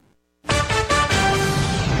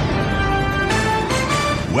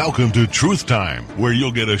Welcome to Truth Time, where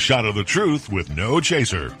you'll get a shot of the truth with no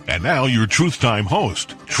chaser. And now your Truth Time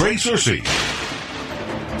host, Trey Searcy.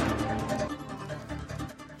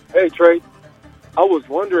 Hey, Trey. I was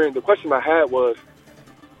wondering, the question I had was,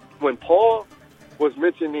 when Paul was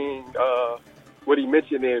mentioning what he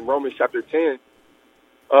mentioned in Romans chapter 10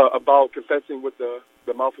 about confessing with the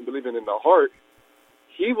mouth and believing in the heart,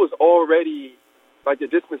 he was already, like the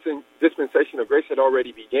dispensation of grace had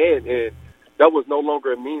already began, and that was no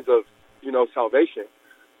longer a means of, salvation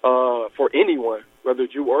for anyone, whether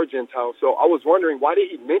Jew or Gentile. So I was wondering, why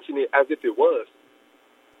did he mention it as if it was?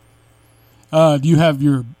 Do you have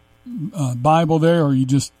your Bible there, or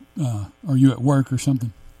are you at work or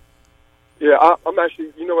something? Yeah, I'm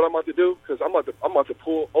actually, you know what I'm about to do? Because I'm about to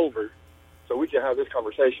pull over so we can have this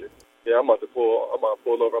conversation. Yeah, I'm about to pull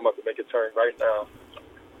over. I'm about to make a turn right now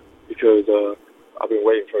because I've been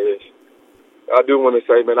waiting for this. I do want to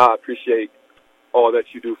say, man, I appreciate all that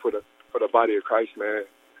you do for the body of Christ, man,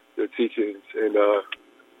 the teachings, and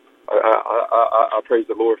I praise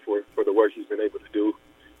the Lord for the work He's been able to do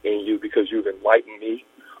in you, because you've enlightened me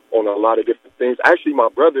on a lot of different things. Actually, my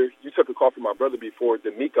brother, you took a call from my brother before,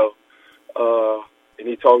 D'Amico, and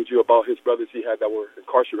he told you about his brothers he had that were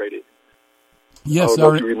incarcerated. Yes, I don't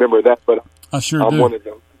know if you remember that, but I sure I'm do. one of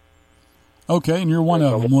them. Okay, and you're one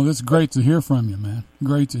of them. Well, it's great to hear from you, man.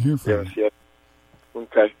 Great to hear from you. Yes.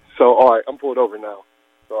 Okay. So, all right, I'm pulled over now.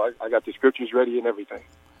 So I got the scriptures ready and everything.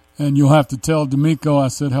 And you'll have to tell D'Amico I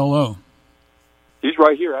said hello. He's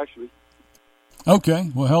right here, actually.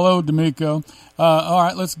 Okay. Well, hello, D'Amico. All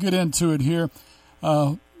right, let's get into it here.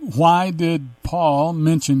 Why did Paul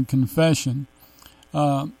mention confession?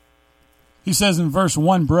 He says in verse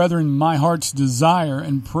 1, "Brethren, my heart's desire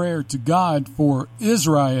and prayer to God for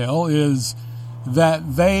Israel is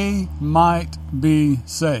that they might be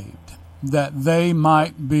saved." That they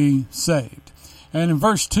might be saved. And in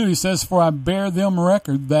verse 2 he says, "For I bear them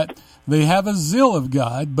record that they have a zeal of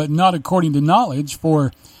God, but not according to knowledge,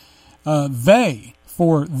 for they.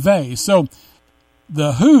 So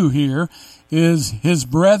the who here is his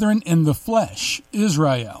brethren in the flesh,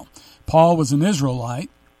 Israel. Paul was an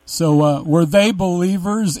Israelite. So were they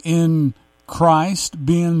believers in Christ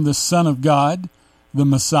being the Son of God, the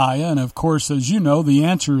Messiah? And of course, as you know, the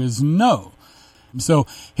answer is no. So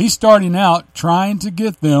he's starting out trying to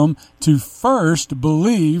get them to first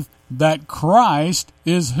believe that Christ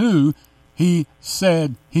is who he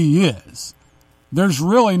said he is. There's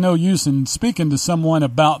really no use in speaking to someone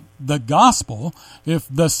about the gospel if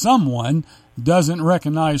the someone doesn't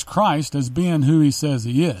recognize Christ as being who he says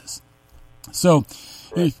he is. So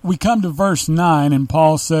if we come to verse 9, and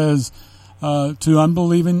Paul says to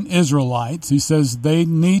unbelieving Israelites, he says they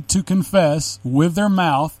need to confess with their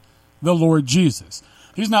mouth the Lord Jesus.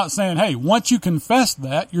 He's not saying, hey, once you confess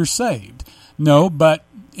that, you're saved. No, but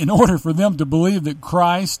in order for them to believe that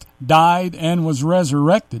Christ died and was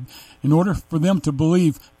resurrected, in order for them to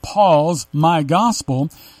believe Paul's my gospel,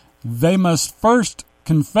 they must first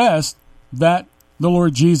confess that the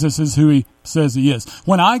Lord Jesus is who he says he is.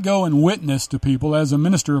 When I go and witness to people as a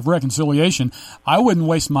minister of reconciliation, I wouldn't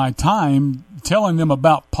waste my time telling them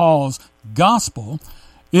about Paul's gospel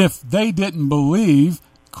if they didn't believe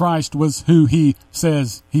Christ was who he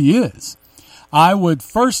says he is. I would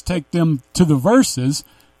first take them to the verses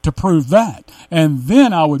to prove that, and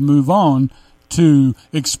then I would move on to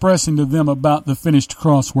expressing to them about the finished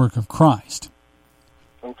cross work of Christ.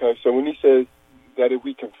 Okay, so when he says that if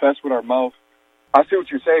we confess with our mouth, I see what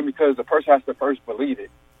you're saying, because the person has to first believe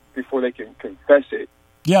it before they can confess it.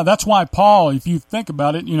 Yeah, that's why Paul, if you think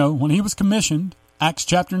about it, when he was commissioned, Acts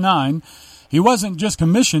chapter 9, he wasn't just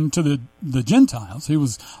commissioned to the Gentiles. He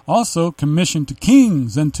was also commissioned to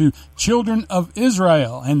kings and to children of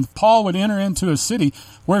Israel. And Paul would enter into a city.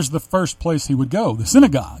 Where's the first place he would go? The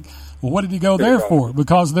synagogue. Well, what did he go there for?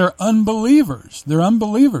 Because they're unbelievers. They're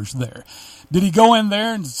unbelievers there. Did he go in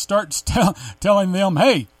there and start telling them,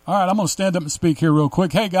 hey, all right, I'm going to stand up and speak here real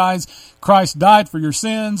quick. Hey, guys, Christ died for your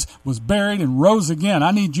sins, was buried, and rose again.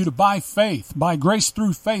 I need you to, by faith, by grace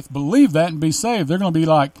through faith, believe that and be saved. They're going to be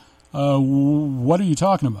like, what are you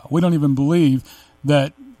talking about? We don't even believe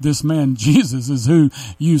that this man Jesus is who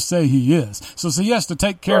you say he is. So he has to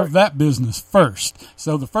take care of that business first.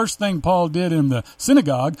 So the first thing Paul did in the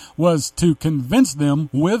synagogue was to convince them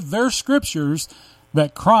with their scriptures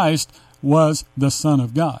that Christ was the Son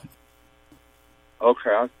of God.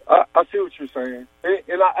 Okay, I see what you're saying.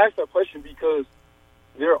 And I asked that question because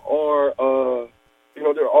there are a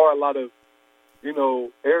lot of,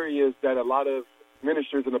 areas that a lot of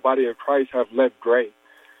ministers in the body of Christ have left gray.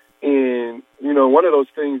 And, one of those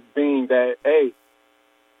things being that, hey,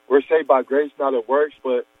 we're saved by grace, not of works,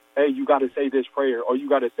 but hey, you got to say this prayer or you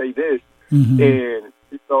got to say this. Mm-hmm. And,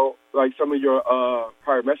 you know, like some of your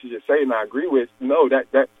prior messages say, and I agree with, no, that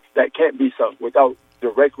can't be so without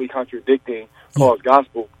directly contradicting Paul's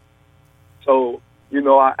gospel. So, you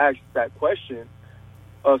know, I asked that question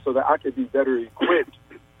so that I could be better equipped,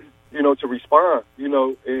 you know, to respond, you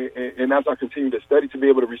know, and as I continue to study, to be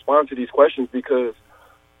able to respond to these questions because,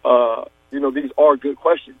 you know, these are good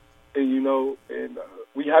questions, and, you know, and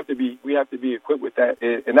we have to be equipped with that.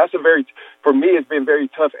 And that's for me, it's been very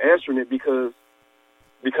tough answering it because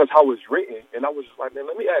how it's written. And I was just like, man,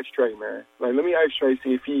 let me ask Trey, man. Like, let me ask Trey,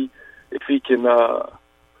 see if he can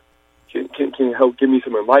help give me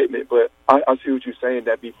some enlightenment. But I see what you're saying,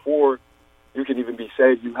 that before you can even be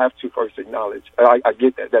saved, you have to first acknowledge. I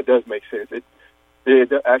get that. That does make sense.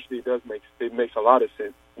 It actually does makes a lot of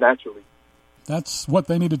sense naturally. That's what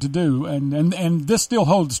they needed to do, and this still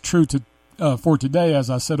holds true for today, as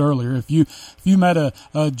I said earlier. If you met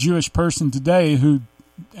a Jewish person today who,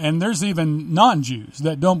 and there's even non-Jews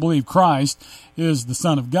that don't believe Christ is the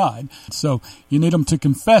Son of God, so you need them to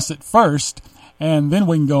confess it first, and then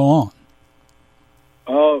we can go on.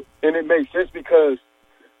 And it makes sense because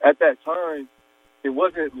at that time, it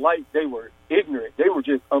wasn't like they were ignorant; they were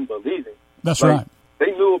just unbelieving. That's right.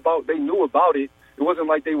 They knew about it. It wasn't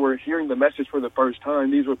like they were hearing the message for the first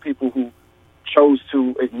time. These were people who chose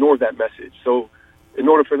to ignore that message. So in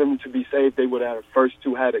order for them to be saved, they would have first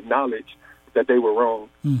to had acknowledged that they were wrong.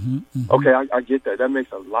 Mm-hmm, mm-hmm. Okay, I get that. That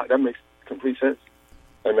makes that makes complete sense.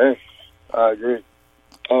 Amen. I agree.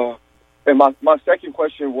 And my second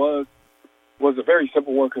question was a very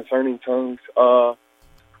simple one concerning tongues. So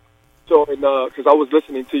because I was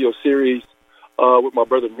listening to your series with my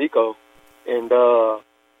brother Nico, and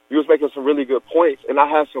you was making some really good points, and I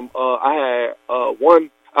had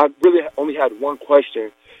one. I really only had one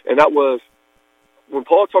question, and that was when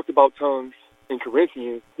Paul talked about tongues in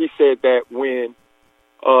Corinthians. He said that when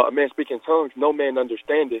a man speaks in tongues, no man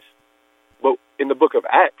understandeth. But in the book of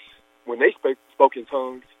Acts, when they spoke in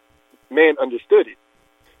tongues, man understood it.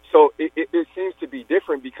 So it seems to be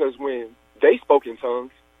different because when they spoke in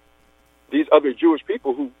tongues, these other Jewish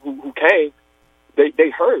people who came, they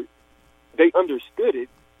heard, they understood it.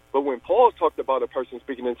 But when Paul talked about a person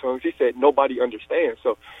speaking in tongues, he said nobody understands.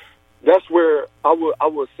 So that's where I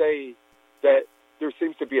will say that there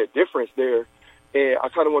seems to be a difference there, and I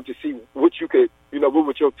kind of want to see what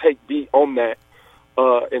would your take be on that,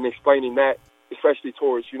 and explaining that, especially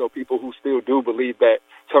towards people who still do believe that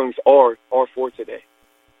tongues are for today.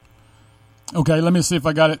 Okay, let me see if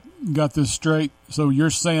I got this straight. So you're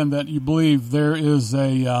saying that you believe there is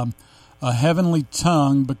a heavenly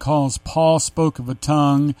tongue because Paul spoke of a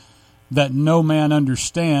tongue that no man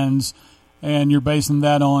understands, and you're basing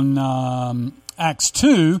that on Acts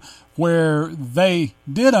 2, where they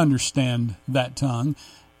did understand that tongue.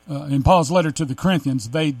 In Paul's letter to the Corinthians,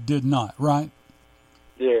 they did not, right?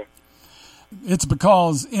 Yeah. It's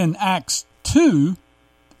because in Acts 2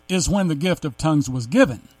 is when the gift of tongues was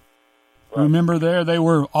given. Right. Remember there, they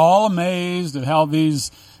were all amazed at how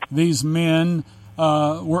these men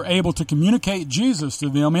were able to communicate Jesus to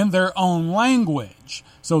them in their own language.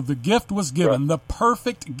 So the gift was given. Right. The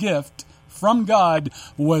perfect gift from God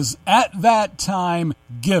was at that time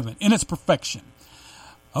given in its perfection.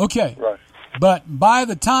 Okay. Right. But by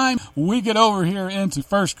the time we get over here into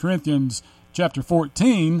 1 Corinthians chapter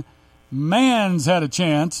 14, man's had a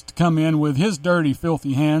chance to come in with his dirty,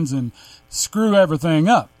 filthy hands and screw everything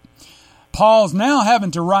up. Paul's now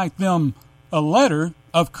having to write them a letter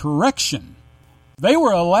of correction. They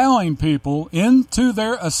were allowing people into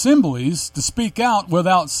their assemblies to speak out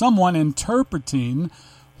without someone interpreting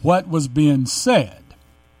what was being said.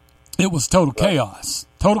 It was total chaos.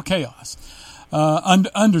 Total chaos.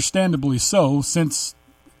 Understandably so, since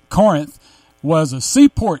Corinth was a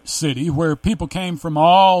seaport city where people came from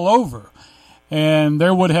all over. And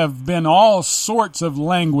there would have been all sorts of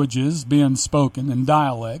languages being spoken and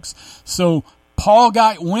dialects. So Paul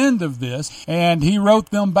got wind of this, and he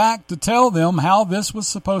wrote them back to tell them how this was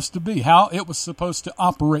supposed to be, how it was supposed to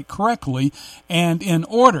operate correctly and in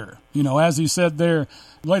order. As he said there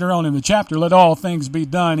later on in the chapter, let all things be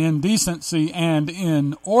done in decency and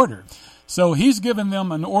in order. So he's given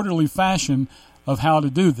them an orderly fashion of how to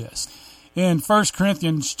do this. In 1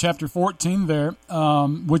 Corinthians chapter 14 there,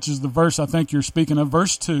 which is the verse I think you're speaking of,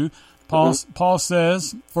 verse 2, Paul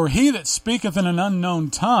says, "For he that speaketh in an unknown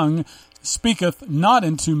tongue speaketh not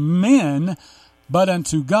unto men, but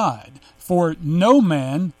unto God, for no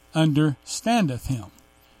man understandeth him."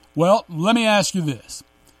 Well, let me ask you this.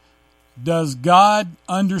 Does God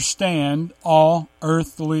understand all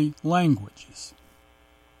earthly languages?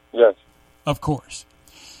 Yes. Of course.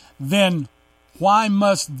 Then why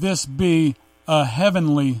must this be a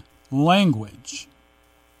heavenly language?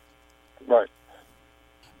 Right.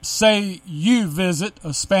 Say you visit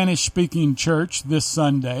a Spanish-speaking church this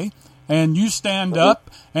Sunday, and you stand up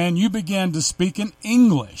and you begin to speak in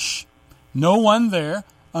English. No one there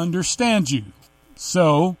understands you.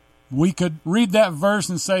 So we could read that verse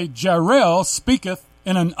and say, Jarrell speaketh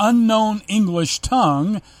in an unknown English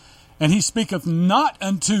tongue, and he speaketh not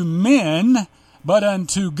unto men, but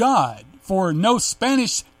unto God. For no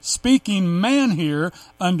Spanish-speaking man here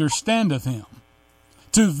understandeth him.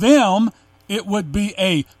 To them, it would be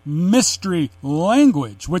a mystery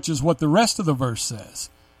language, which is what the rest of the verse says.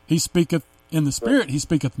 He speaketh in the Spirit. He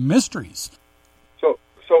speaketh mysteries.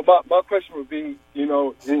 So my question would be,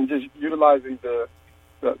 in just utilizing the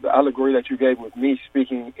allegory that you gave with me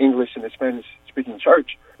speaking English in a Spanish-speaking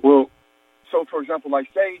church. Well, so for example, like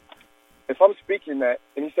say, if I'm speaking that,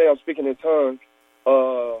 and you say I'm speaking in tongues,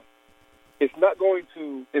 they're not going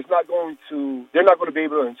to be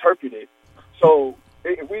able to interpret it. So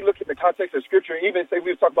if we look at the context of Scripture, even say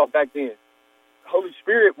we were talking about back then, Holy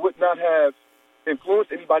Spirit would not have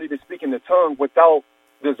influenced anybody to speak in the tongue without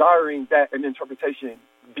desiring that an interpretation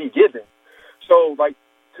be given. So, like,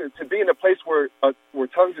 to be in a place where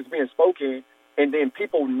tongues is being spoken and then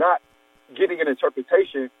people not getting an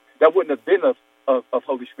interpretation, that wouldn't have been of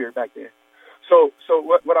Holy Spirit back then. So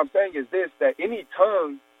what I'm saying is this, that any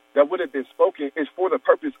tongue that would have been spoken is for the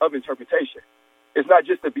purpose of interpretation. It's not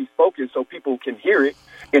just to be spoken so people can hear it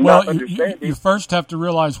and not understand it. You first have to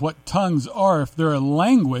realize what tongues are. If they're a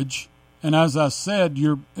language, and as I said,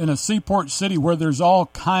 you're in a seaport city where there's all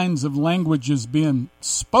kinds of languages being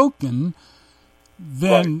spoken,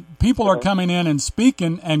 then people are coming in and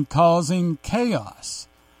speaking and causing chaos.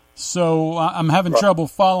 So I'm having trouble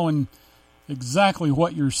following exactly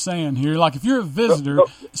what you're saying here. Like if you're a visitor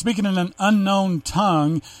speaking in an unknown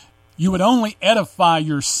tongue, you would only edify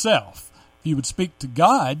yourself. If you would speak to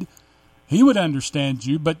God, He would understand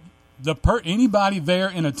you, but anybody there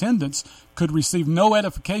in attendance could receive no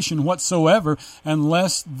edification whatsoever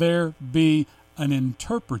unless there be an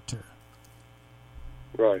interpreter.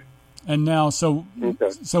 Right. And now, so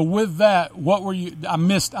with that, what were you?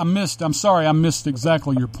 I'm sorry, I missed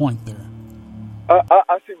exactly your point there.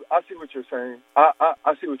 I see what you're saying.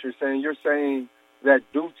 I see what you're saying. You're saying that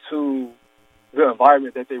due to the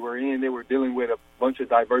environment that they were in, they were dealing with a bunch of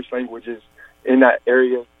diverse languages in that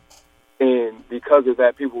area. And because of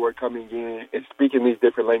that, people were coming in and speaking these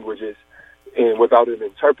different languages, and without an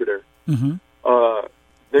interpreter, they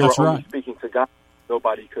were only speaking to God.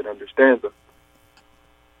 Nobody could understand them.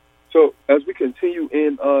 So as we continue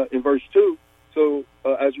in verse 2,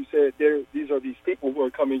 as you said, these are these people who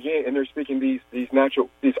are coming in and they're speaking these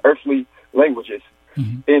earthly languages,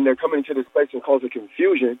 and they're coming to this place and causing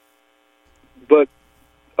confusion. But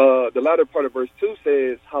the latter part of verse 2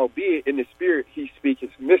 says, "Howbeit in the Spirit he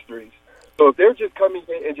speaketh mysteries." So if they're just coming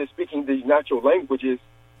in and just speaking these natural languages,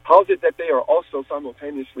 how is it that they are also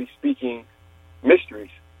simultaneously speaking mysteries?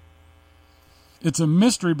 It's a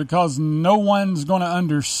mystery because no one's going to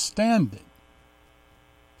understand it.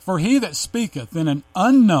 For he that speaketh in an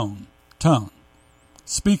unknown tongue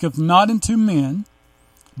speaketh not unto men,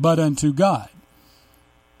 but unto God.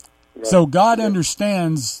 Right. So God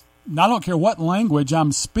understands, I don't care what language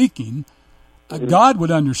I'm speaking, God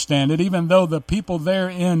would understand it, even though the people there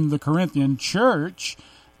in the Corinthian church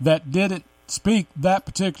that didn't speak that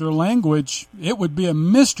particular language, it would be a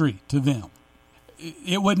mystery to them.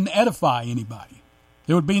 It wouldn't edify anybody.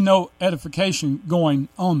 There would be no edification going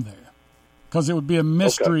on there because it would be a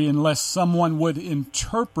mystery unless someone would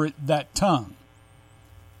interpret that tongue.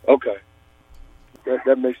 Okay, that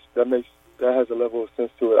has a level of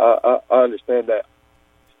sense to it. I understand that.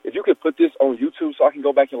 If you could put this on YouTube so I can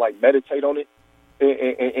go back and meditate on it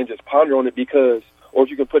and just ponder on it, or if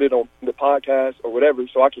you can put it on the podcast or whatever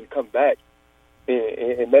so I can come back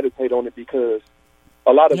and meditate on it, because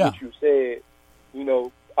a lot of what you said,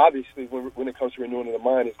 obviously when it comes to renewing the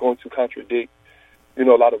mind, it's going to contradict, a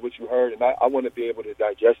lot of what you heard, and I want to be able to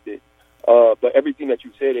digest it. But everything that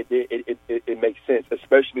you said, it makes sense,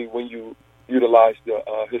 especially when you utilize the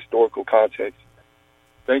historical context.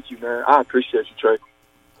 Thank you, man. I appreciate you, Trey.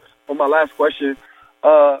 For my last question,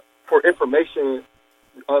 for information,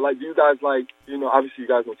 do you guys obviously you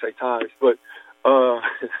guys don't take tithes, but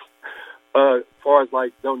as far as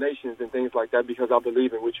donations and things like that, because I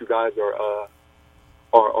believe in what you guys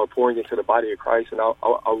are pouring into the body of Christ, and I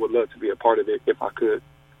would love to be a part of it if I could.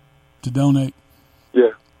 To donate.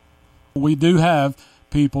 Yeah. We do have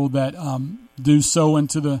people that do sow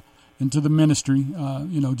into the ministry,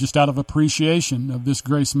 just out of appreciation of this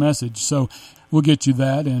grace message. So we'll get you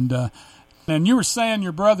that. And And you were saying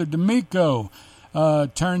your brother D'Amico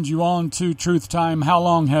turned you on to Truth Time. How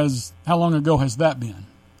long ago has that been?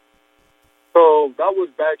 So that was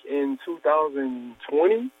back in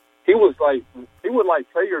 2020. He would play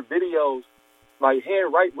your videos, like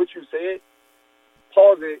handwrite what you said,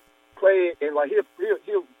 pause it, play it, and like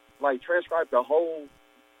he'll like transcribe the whole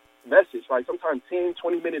message, like sometimes 10,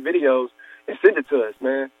 20-minute videos, and send it to us,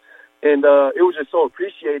 man. And it was just so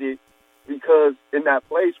appreciated because in that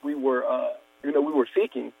place we were, we were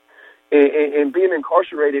seeking. And being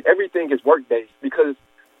incarcerated, everything is work-based because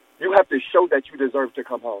you have to show that you deserve to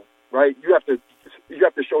come home, right? You have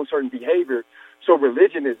to show certain behavior. So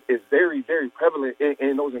religion is very, very prevalent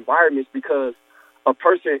in those environments because a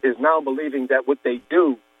person is now believing that what they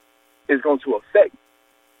do is going to affect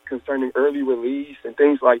concerning early release and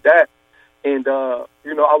things like that. And,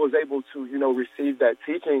 I was able to, receive that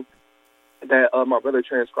teaching that my brother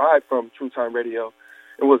transcribed from True Time Radio,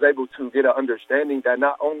 and was able to get an understanding that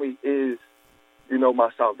not only is, my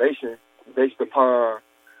salvation based upon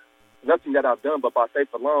nothing that I've done, but by faith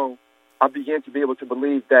alone, I began to be able to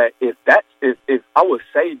believe that if I was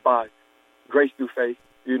saved by grace through faith,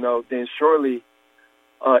 then surely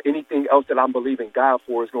anything else that I'm believing God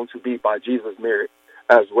for is going to be by Jesus' merit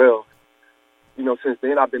as well. Since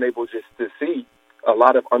then I've been able just to see a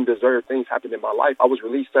lot of undeserved things happen in my life. I was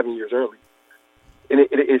released 7 years early. And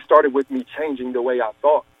it started with me changing the way I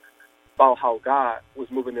thought about how God was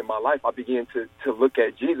moving in my life. I began to look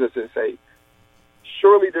at Jesus and say,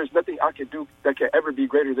 surely there's nothing I can do that can ever be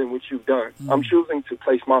greater than what you've done. Mm-hmm. I'm choosing to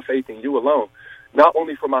place my faith in you alone, not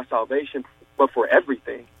only for my salvation, but for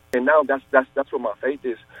everything. And now that's what my faith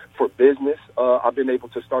is for business. I've been able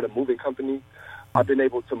to start a moving company. I've been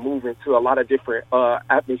able to move into a lot of different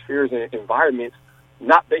atmospheres and environments,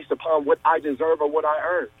 not based upon what I deserve or what I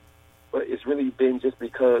earn. But it's really been just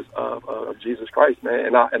because of Jesus Christ,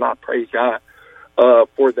 man. And I praise God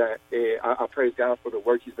for that. And I praise God for the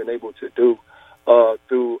work he's been able to do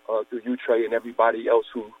through you, Trey, and everybody else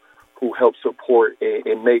who helps support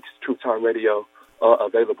and makes True Time Radio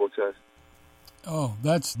available to us. Oh,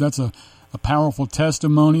 that's a powerful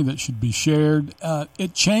testimony that should be shared.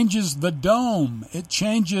 It changes the dome. It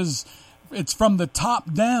changes. It's from the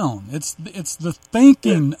top down. It's the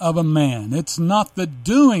thinking of a man. It's not the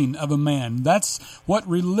doing of a man. That's what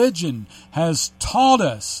religion has taught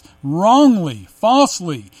us wrongly,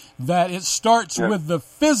 falsely, that it starts with the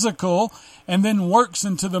physical and then works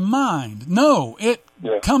into the mind. No, it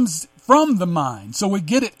comes from the mind. So we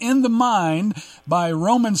get it in the mind by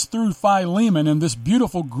Romans through Philemon in this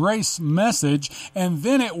beautiful grace message, and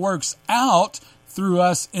then it works out through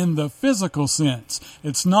us in the physical sense.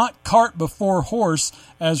 It's not cart before horse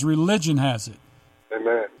as religion has it.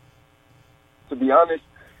 Amen. To be honest,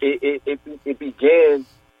 it began,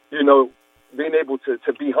 being able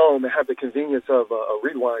to be home and have the convenience of a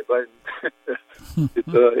rewind button.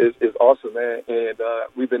 It's awesome, man. And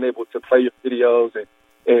we've been able to play your videos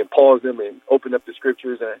and pause them and open up the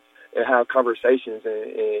scriptures and have conversations, and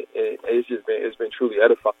it's been truly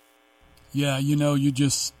edifying. Yeah, you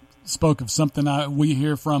just spoke of something we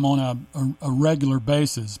hear from on a regular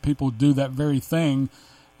basis. People do that very thing,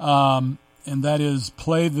 and that is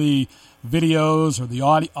play the videos or the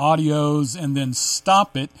audios and then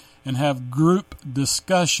stop it and have group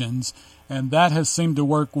discussions, and that has seemed to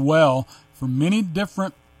work well for many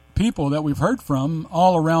different people that we've heard from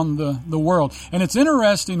all around the world. And it's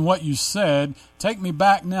interesting what you said. Take me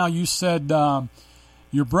back now. You said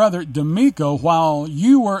your brother D'Amico, while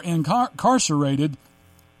you were incarcerated,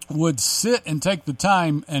 would sit and take the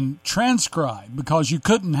time and transcribe because you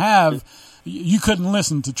couldn't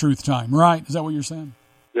listen to Truth Time, right? Is that what you're saying?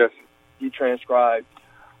 Yes. He transcribed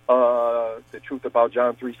the truth about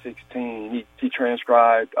John 3:16. He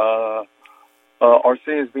transcribed our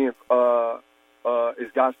sins being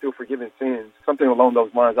is God still forgiving sins? Something along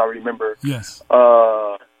those lines. I remember. Yes.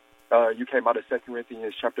 You came out of 2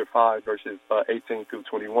 Corinthians chapter 5 verses 18 through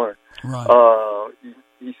 21. Right.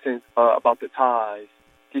 He sent about the tithes.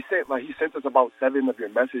 He sent us about 7 of your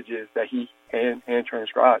messages that he hand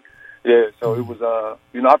transcribed. Yeah, so it was I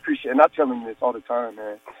appreciate, and I tell him this all the time,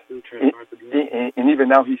 man. And even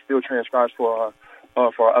now he still transcribes for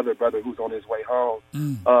our other brother who's on his way home.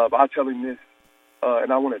 But I tell him this,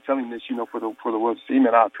 and I want to tell him this, for the world to see,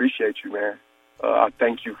 man. I appreciate you, man. I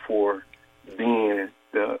thank you for being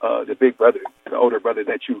the big brother, the older brother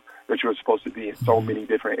that you're supposed to be in so many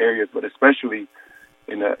different areas, but especially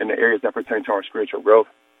in the areas that pertain to our spiritual growth.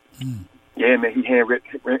 Yeah, man, he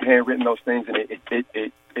handwritten those things, and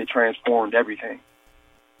it transformed everything.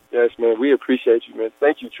 Yes, man, we appreciate you, man.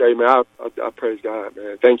 Thank you, Trey, man. I praise God,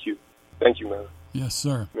 man. Thank you, man. Yes,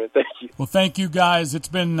 sir. Man, thank you. Well, thank you, guys. It's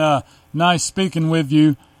been nice speaking with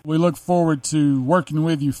you. We look forward to working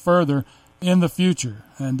with you further in the future.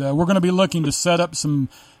 And we're going to be looking to set up some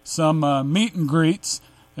meet and greets.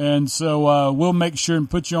 And so we'll make sure and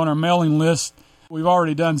put you on our mailing list. We've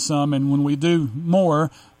already done some, and when we do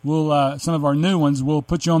more, we'll some of our new ones, we'll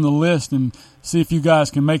put you on the list and see if you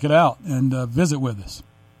guys can make it out and visit with us.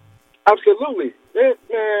 Absolutely. Man,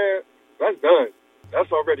 that's done.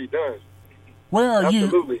 That's already done. Where are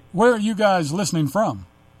Absolutely. you? Where are you guys listening from?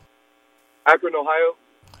 Akron, Ohio.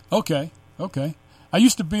 Okay. I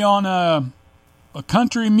used to be on a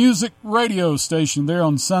country music radio station there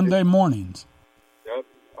on Sunday mornings. Yep,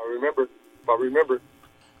 I remember.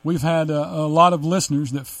 We've had a lot of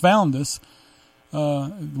listeners that found us.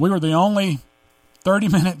 We were the only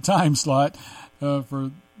 30-minute time slot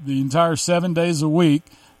for the entire 7 days a week.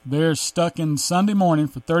 They're stuck in Sunday morning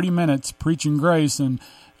for 30 minutes preaching grace, and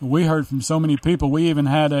we heard from so many people. We even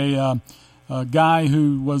had a guy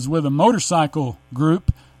who was with a motorcycle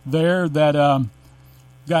group there that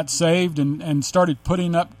got saved and started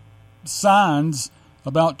putting up signs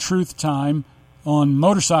about Truth Time on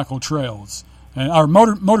motorcycle trails, or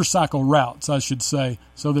motorcycle routes, I should say,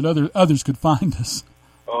 so that others could find us.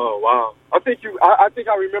 Oh wow! I think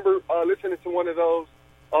I remember listening to one of those.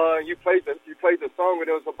 You played the song and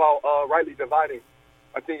it was about rightly dividing.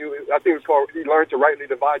 I think it was called "He Learned to Rightly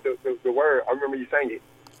Divide the Word." I remember you sang it.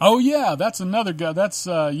 Oh yeah, that's another guy. That's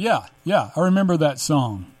yeah. I remember that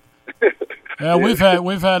song. Yeah, we've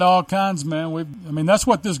had all kinds, man. That's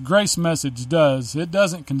what this grace message does. It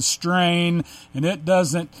doesn't constrain, and it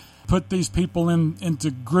doesn't put these people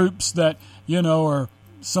into groups that, are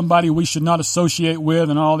somebody we should not associate with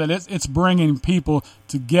and all that. It's bringing people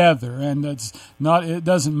together, and it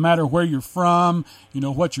doesn't matter where you're from,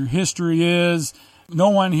 what your history is. No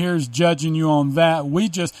one here is judging you on that. We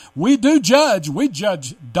do judge. We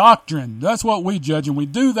judge doctrine. That's what we judge, and we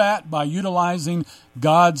do that by utilizing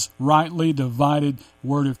God's rightly divided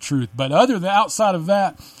word of truth. But outside of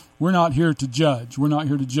that, we're not here to judge. We're not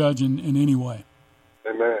here to judge in any way.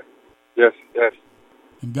 Amen. Yes.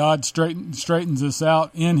 And God straightens us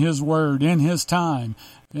out in His Word, in His time.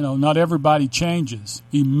 Not everybody changes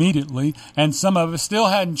immediately, and some of us still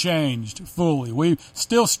hadn't changed fully. We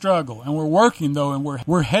still struggle, and we're working, though, and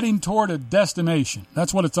we're heading toward a destination.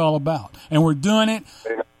 That's what it's all about. And we're doing it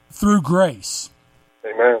through grace.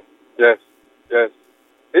 Amen. Yes.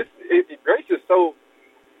 Grace is so...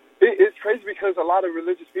 It's crazy because a lot of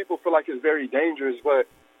religious people feel like it's very dangerous, but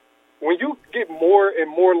when you get more and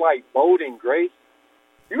more bold in grace,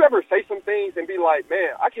 you ever say some things and be like,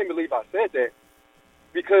 man, I can't believe I said that.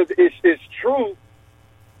 Because it's true.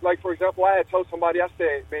 Like, for example, I had told somebody, I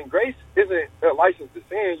said, man, grace isn't a license to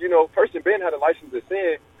sin. Person Ben had a license to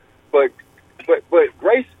sin, but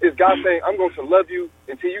grace is God saying, I'm going to love you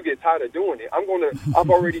until you get tired of doing it. I've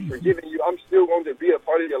already forgiven you. I'm still going to be a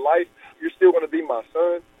part of your life. You're still going to be my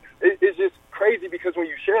son. It's just crazy because when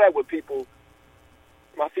you share that with people,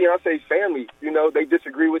 my fiance's family, they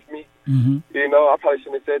disagree with me. Mm-hmm. I probably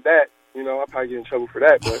shouldn't have said that. I'll probably get in trouble for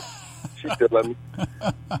that, but she still love me.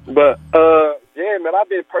 But, yeah, man, I've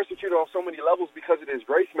been persecuted on so many levels because of this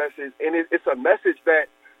grace message, and it's a message that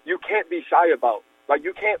you can't be shy about.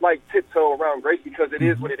 You can't, tiptoe around grace because it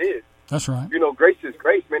is what it is. That's right. Grace is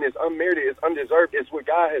grace, man. It's unmerited. It's undeserved. It's what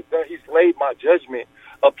God has done. He's laid my judgment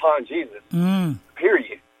upon Jesus,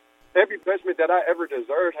 period. Every judgment that I ever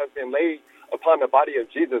deserved has been laid upon the body of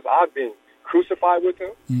Jesus. I've been crucified with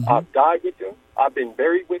Him. Mm-hmm. I've died with Him. I've been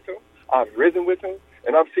buried with Him. I've risen with Him.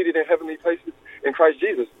 And I'm seated in heavenly places in Christ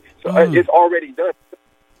Jesus. So it's already done.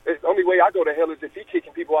 The only way I go to hell is if He's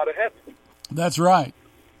kicking people out of heaven. That's right.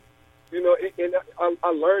 And I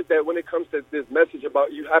learned that when it comes to this message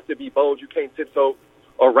about you have to be bold, you can't tiptoe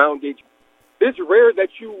around it. It's rare that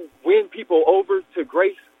you win people over to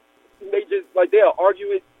grace. They just, they'll argue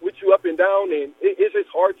it with you up and down, and it's just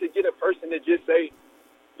hard to get a person to just say,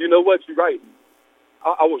 you know what, you're right.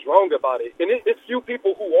 I was wrong about it. And it's few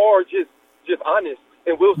people who are just honest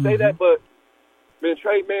and will say that, but, man,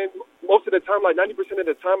 Trey, man, most of the time, 90% of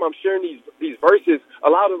the time I'm sharing these verses, a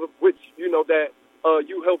lot of which, that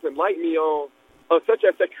you help enlighten me on, such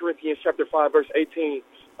as 2 Corinthians chapter 5, verse 18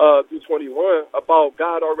 through 21, about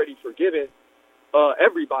God already forgiving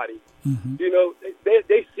everybody. Mm-hmm.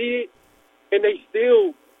 They see it, and they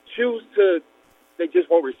still choose to, they just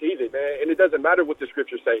won't receive it, man. And it doesn't matter what the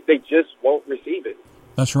scriptures say. They just won't receive it.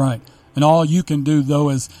 That's right. And all you can do, though,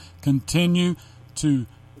 is continue to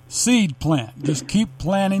seed plant. Just keep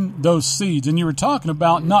planting those seeds. And you were talking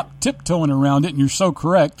about not tiptoeing around it, and you're so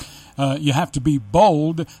correct. You have to be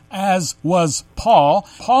bold, as was Paul.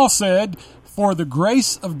 Paul said, For the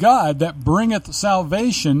grace of God that bringeth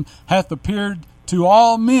salvation hath appeared to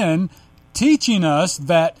all men, teaching us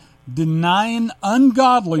that denying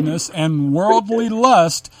ungodliness and worldly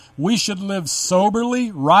lust, we should live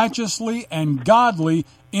soberly, righteously, and godly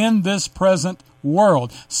in this present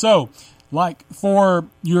world. So, like for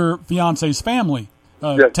your fiance's family,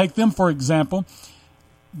 take them for example,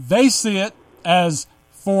 they see it as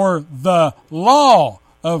for the law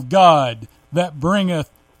of God that bringeth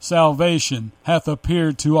salvation hath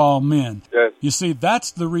appeared to all men. Yes. You see,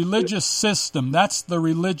 that's the religious system. That's the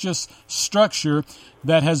religious structure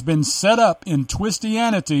that has been set up in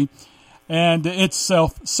Twistianity, and it's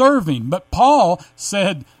self-serving. But Paul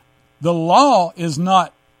said the law is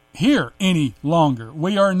not here any longer.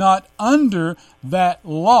 We are not under that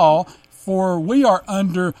law, for we are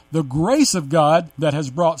under the grace of God that has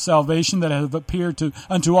brought salvation, that has appeared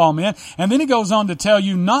unto all men. And then he goes on to tell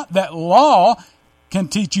you not that law can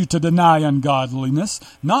teach you to deny ungodliness.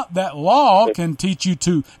 Not that law can teach you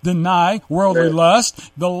to deny worldly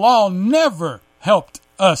lust. The law never helped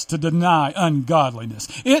us to deny ungodliness.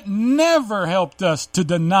 It never helped us to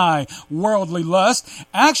deny worldly lust.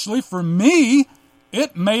 Actually, for me,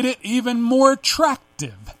 it made it even more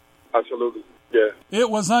attractive. Absolutely. Yeah. It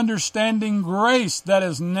was understanding grace that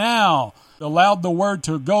has now allowed the word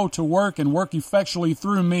to go to work and work effectually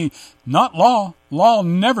through me. Not law. Law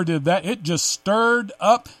never did that. It just stirred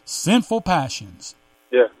up sinful passions.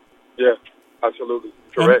 Yeah. Yeah. Absolutely.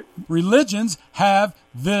 Correct. And religions have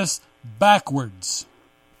this backwards.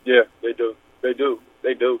 Yeah, they do. They do.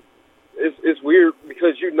 They do. It's weird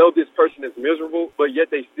because you know this person is miserable, but yet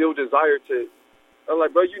they still desire to. I'm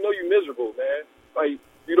like, bro, you know you're miserable, man. Like,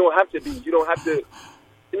 you don't have to be. You don't have to.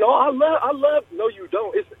 You know, I love. No, you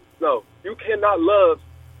don't. No, you cannot love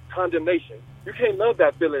condemnation. You can't love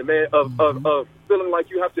that feeling, man, of feeling like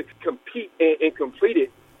you have to compete and complete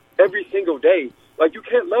it every single day. Like, you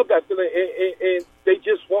can't love that feeling, and they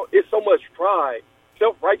just want. It's so much pride.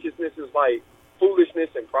 Self-righteousness is like foolishness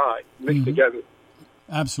and pride mixed together.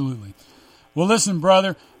 Absolutely. Well, listen,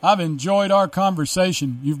 brother, I've enjoyed our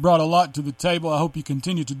conversation. You've brought a lot to the table. I hope you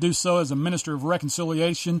continue to do so as a minister of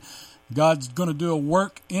reconciliation. God's going to do a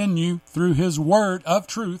work in you through his word of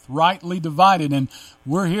truth, rightly divided. And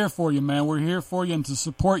we're here for you, man. We're here for you and to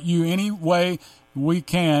support you any way we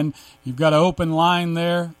can. You've got an open line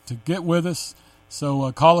there to get with us.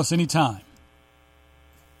 So call us anytime.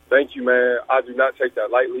 Thank you, man. I do not take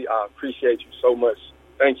that lightly. I appreciate you so much.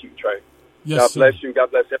 Thank you, Trey. Yes, God bless sir. you.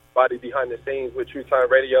 God bless everybody behind the scenes with Truth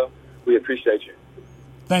Time Radio. We appreciate you.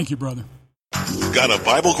 Thank you, brother. Got a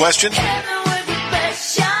Bible question?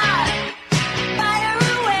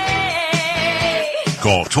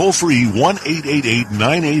 Call toll-free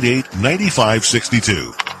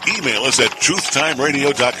 1-888-988-9562. Email us at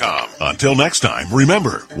truthtimeradio.com. Until next time,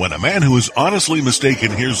 remember, when a man who is honestly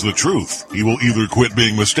mistaken hears the truth, he will either quit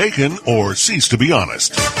being mistaken or cease to be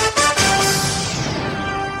honest.